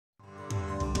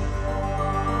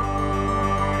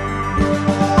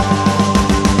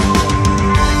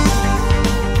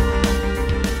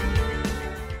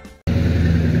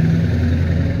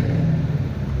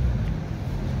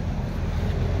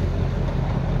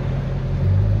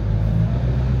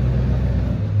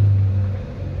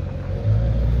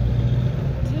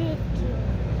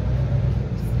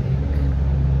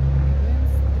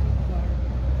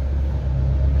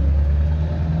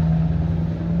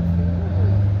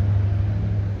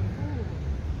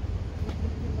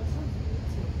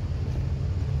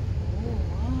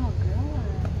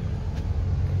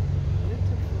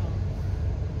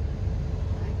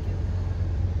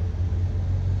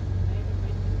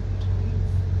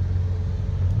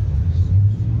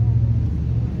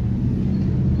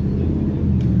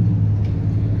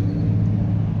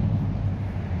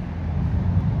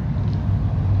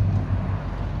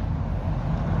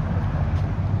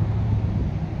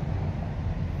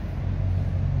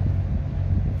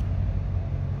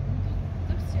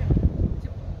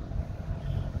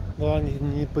Главное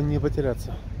не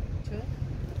потеряться. Че?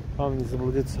 Главное не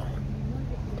заблудиться.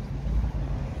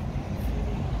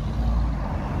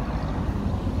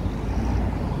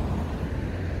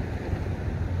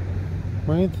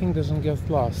 Main thing doesn't get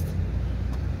lost.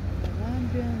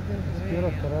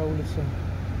 Первая, вторая улица.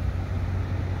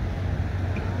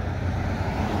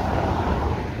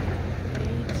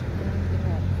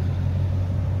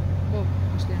 О,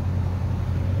 пошли.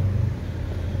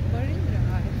 Marine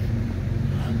Drive.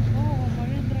 О,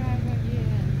 Marine Drive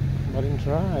again. Marine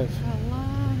Drive.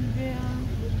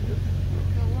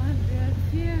 Columbia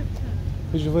Theater.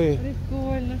 Which way?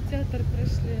 Прикольно, в театр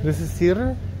пришли. This is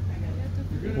theater?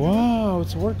 Wow,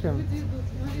 it's working.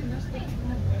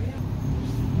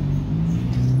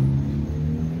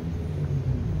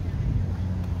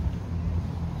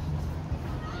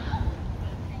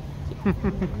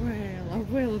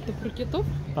 Вейл, это про китов?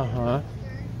 Ага.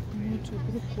 Ну что,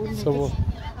 прикольно. So,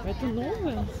 Это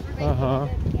новое? ага.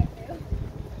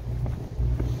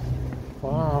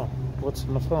 Wow, what's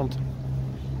in the front?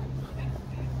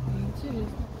 Интересно.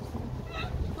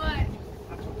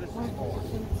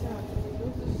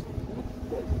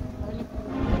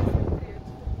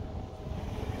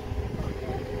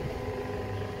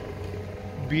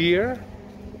 Beer?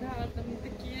 Да, там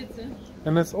такие эти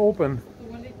And it's open.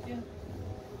 туалеты.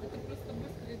 Это просто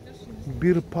быстро идешь и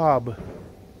Beer pub.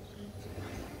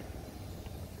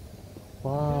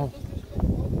 Wow.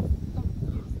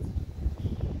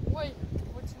 Ой,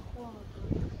 очень холодно.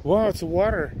 Wow, it's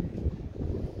water.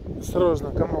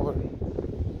 Осторожно, come over.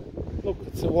 Look,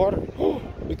 it's water. Oh,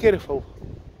 be careful.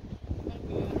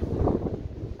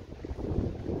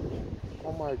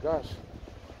 Oh my gosh.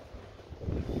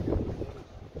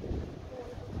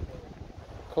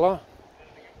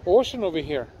 Ocean over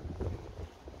here.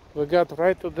 We got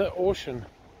right to the ocean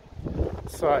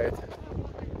side.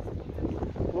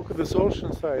 Look at this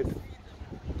ocean side.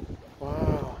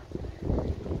 Wow.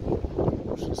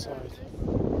 Ocean side.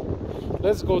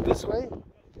 Let's go this way.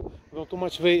 No, too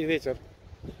much ветер.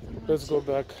 Let's go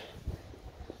back.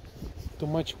 Too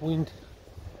much wind.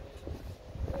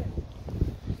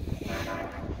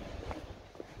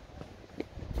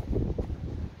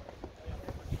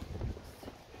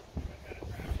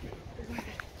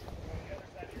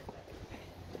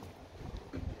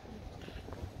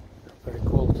 Very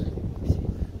cold.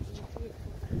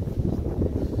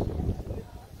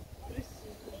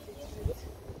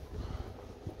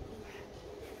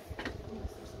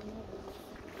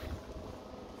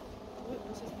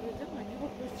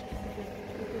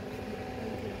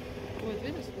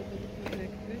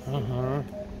 Ага.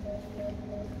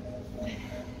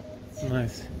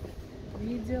 Nice.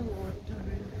 Видео.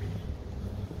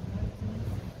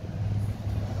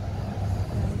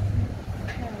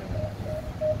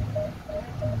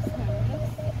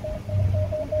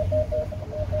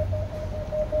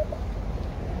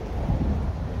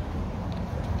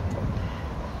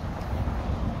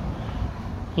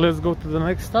 Let's go to the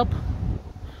next stop.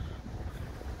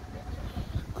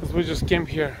 Because we just came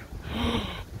here.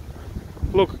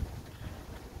 Look,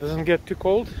 doesn't get too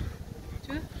cold.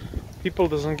 Че? People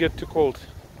doesn't get too cold.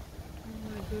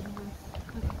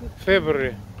 Oh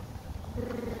February.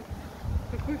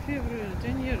 Какой февраль?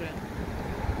 Джаньеры.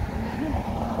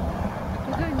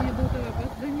 Куда они идут?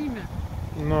 За ними?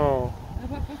 No.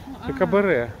 The cabaret.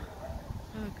 Кабаре.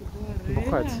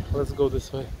 Бухать. Let's go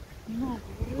this way. No,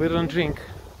 We don't drink.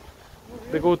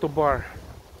 They go to bar.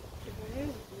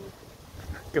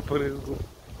 Cabaret is good.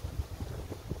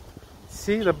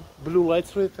 See the blue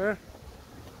lights right there?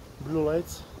 Blue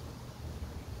lights.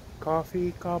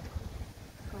 Coffee cup.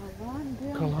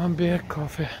 Columbia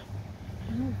coffee.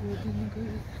 Ну вот, они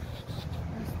говорят.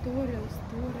 Астория,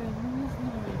 ну не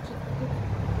знаю, что-то тут.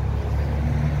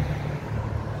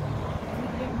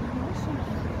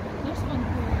 Наш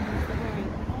ванкова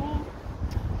называют,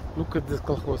 но... Look at this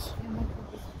колхоз.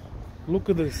 Look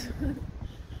at this.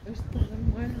 Что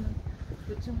нормально.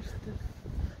 Зачем что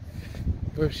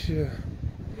Вообще.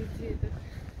 людей так...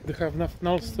 They have nothing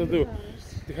else to do.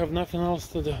 They have nothing else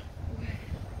to do.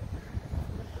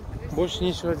 Больше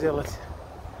нечего делать.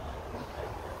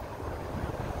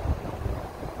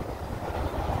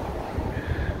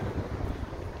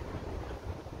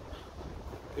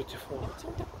 Beautiful.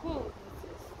 Чем так холодно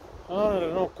здесь? I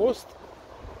don't know, coast.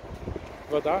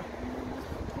 Вода.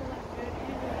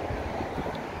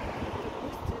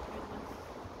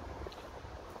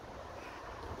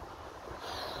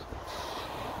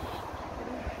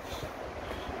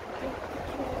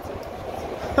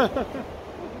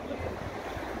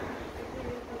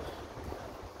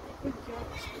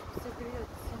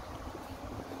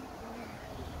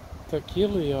 Такие,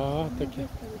 такие.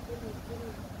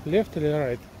 Left или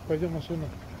right? Пойдем машину.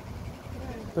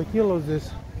 Tequila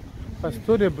здесь.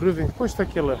 Astoria Brewing. Хочешь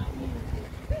tequila?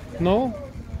 No?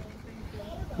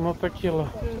 No tequila.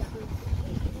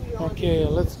 Okay,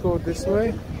 let's go this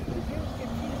way.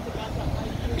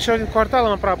 Еще один квартал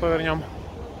направо повернем.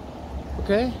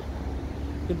 Окей?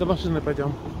 И до машины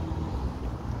пойдем.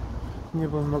 Не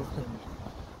было много.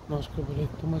 Ножка болит.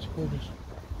 Too much ходишь.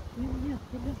 Нет,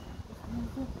 куда?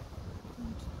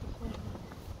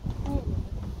 Холодно.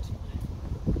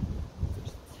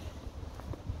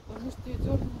 Потому что я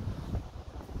дернула.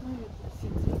 Ну, это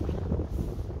сидела.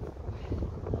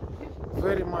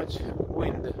 Very much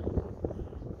wind.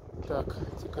 Так,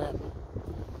 текаем.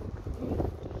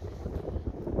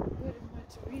 Very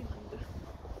much wind.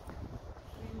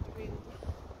 Wind.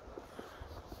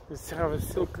 Let's have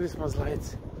still Christmas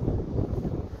lights.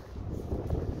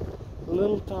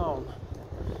 Little town.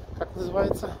 Как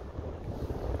называется?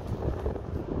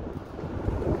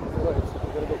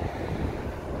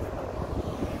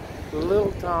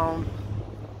 Little town.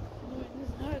 Ну, не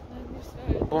знаю, наверное, не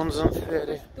знаю. Bonzen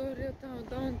Ferry. Astoria town,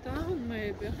 downtown,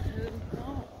 maybe. I don't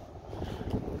know.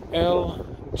 El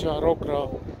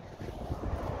Jarocro.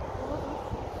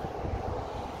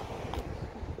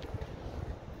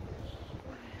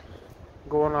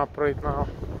 Going up right now.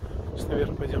 Сейчас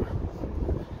наверх пойдем.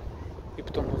 И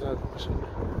потом назад в машине.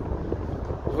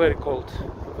 Very cold.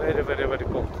 Very, very, very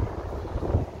cold.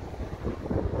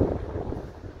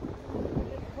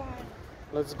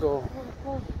 Let's go.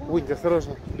 Wind,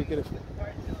 осторожно. Be careful.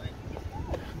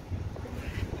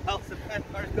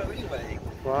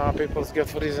 Wow, people get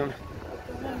freezing.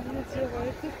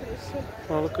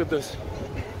 Oh, look at this.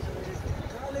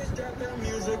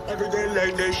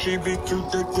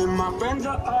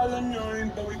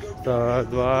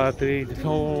 Два, три,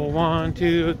 1,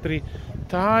 2, 3.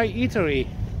 Thai eatery.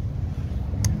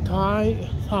 Thai.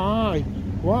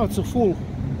 Wow, it's so full.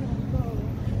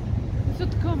 Все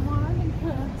такая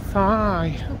маленькая.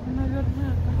 Thai. Чтобы,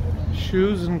 наверное,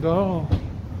 Shoes and go.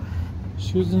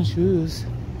 Shoes and shoes.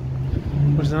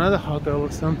 There's another hotel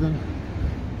or something.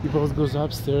 He both goes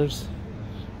upstairs.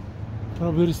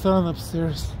 Probably restaurant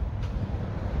upstairs.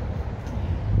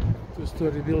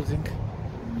 Two-story building.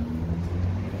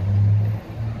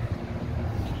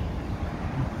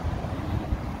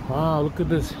 Wow, look at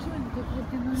this.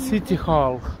 City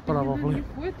Hall, probably.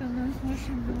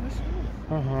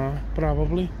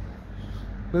 Probably.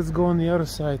 Let's go on the other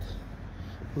side.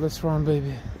 Let's run,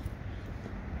 baby.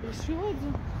 Еще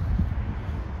один.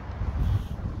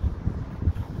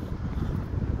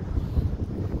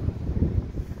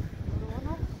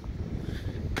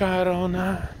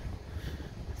 Corona.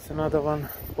 It's another one.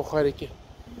 Бухарики.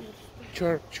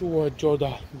 Чуа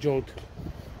Джода. Jod.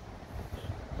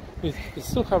 We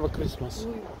still have a Christmas.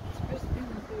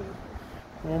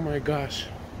 Oh my gosh.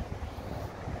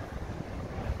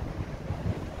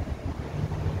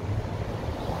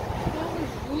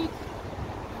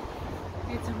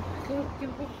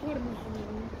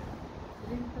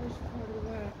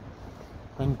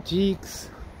 Antiques.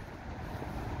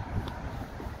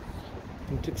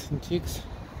 Antiques.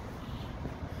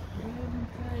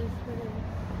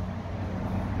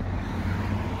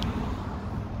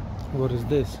 What is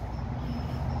this?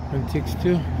 Antiques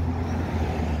too.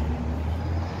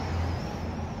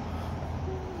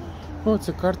 Oh, it's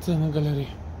a карта на галерее.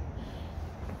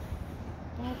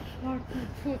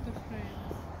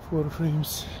 Photo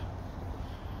frames.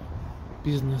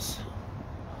 Business.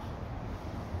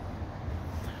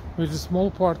 There's a small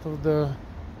part of the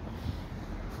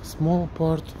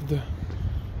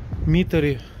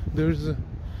meatery. There's a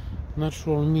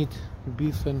natural meat,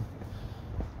 beef and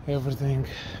everything.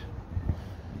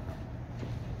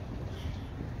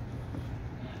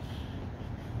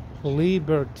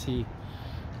 Liberty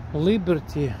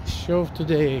show of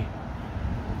today.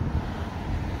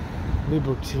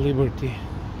 Liberty.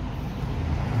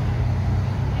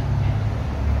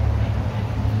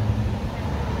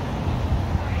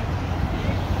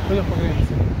 Куда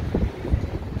погреться?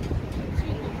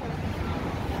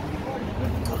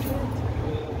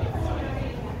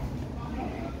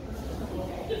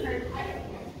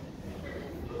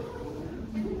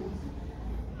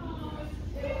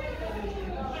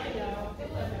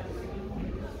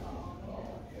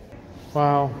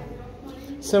 Wow.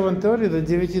 7:30 до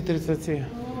 9:30.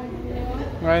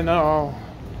 I know.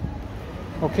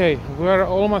 Okay, we're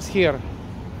almost here.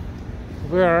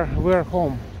 We're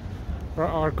home.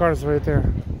 Our car's right there.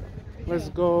 Let's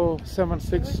go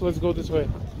 7-6. Let's go this way.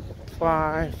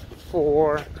 5,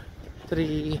 4,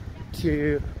 3,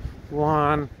 2,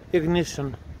 1.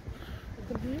 Ignition.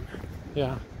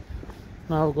 Yeah.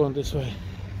 Now we're going this way.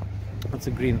 That's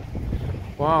a green.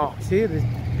 Wow, see, the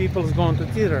people's going to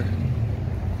theater.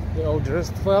 They all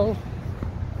dressed well.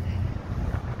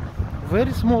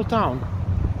 Very small town.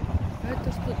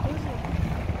 Это что, тоже?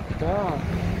 Да.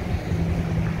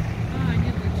 А,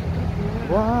 нет, это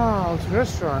другое. Wow, it's a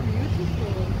restaurant.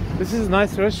 Beautiful. This is a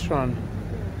nice restaurant.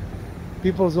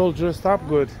 People's all dressed up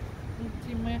good.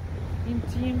 Intimate.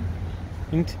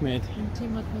 Intimate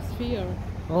atmosphere.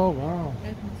 Oh wow.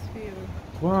 Atmosphere.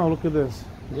 Wow, look at this.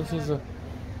 This is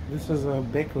a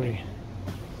bakery.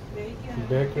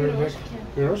 Bakery.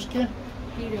 Пирожки?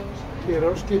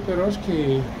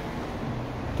 Пирожки.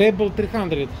 Table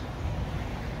 300.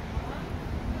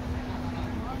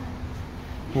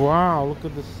 Wow, look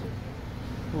at this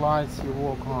lights you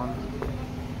walk on.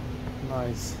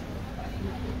 Nice.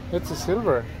 It's a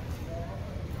silver.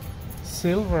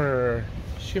 Silver.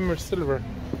 Shimmer silver.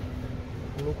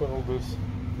 Look at all this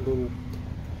little.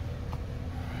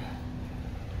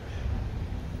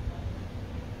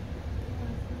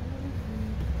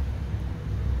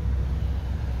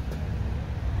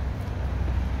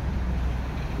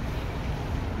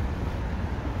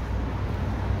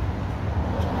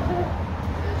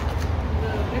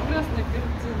 Прекрасная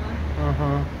картина.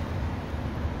 Uh-huh.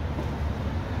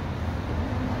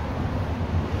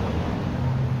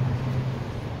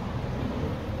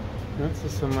 That's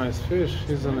just a nice fish,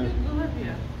 isn't it?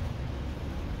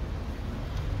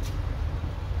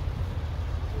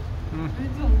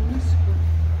 Видел мышку?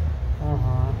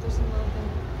 Ага. Тоже надо.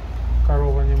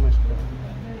 Корова не мышка.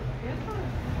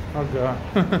 Ага.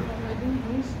 Один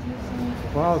мышки.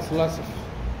 Wow, it's lots of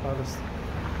artists.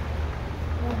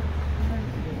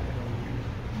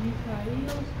 Михаил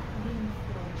Линстром.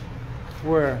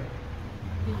 Where?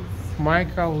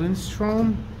 Michael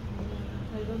Lindstrom?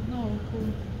 I don't know who.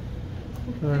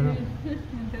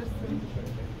 Interesting.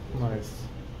 Nice.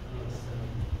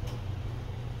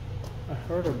 I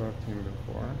heard about him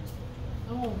before.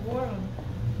 Oh, Warren.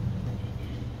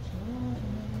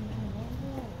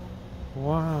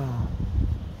 Wow.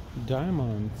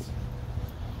 Diamonds.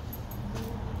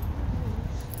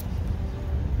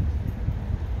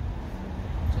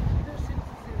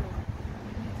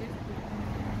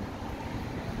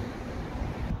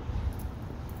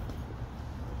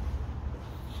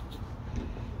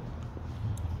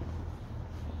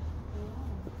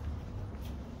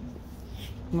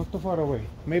 Not too far away.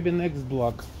 Maybe next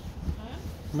block.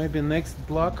 Maybe next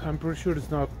block. I'm pretty sure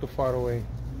it's not too far away.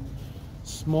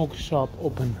 Smoke shop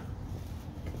open.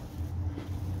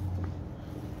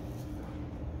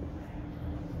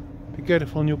 Be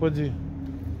careful, не упади.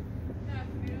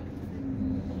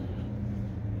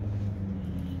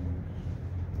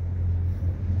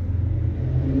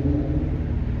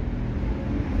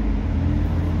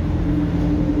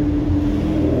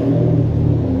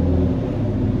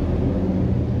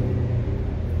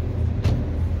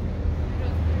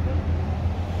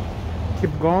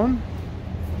 Keep going.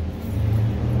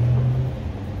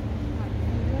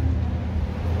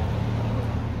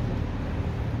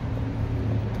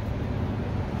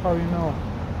 How you know?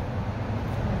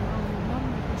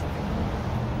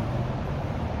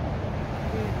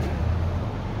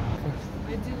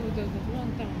 Один вот этот, вон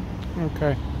там.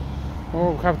 Okay.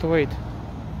 Oh, we have to wait.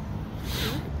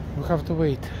 We have to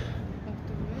wait.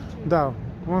 Да,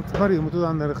 вот смотри, мы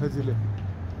туда, наверное, ходили.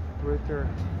 Right there.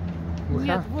 We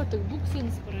Нет, have... вот так,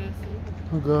 буксин спресс.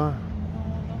 Ага.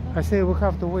 I say we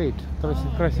have to wait.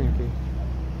 Красненький.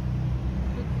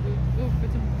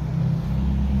 Пойдем.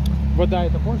 Вода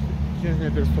это, помнишь, через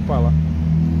нее переступала?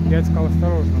 Я сказал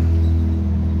осторожно.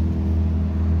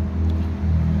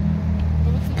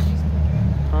 Вот сейчас.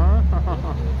 А?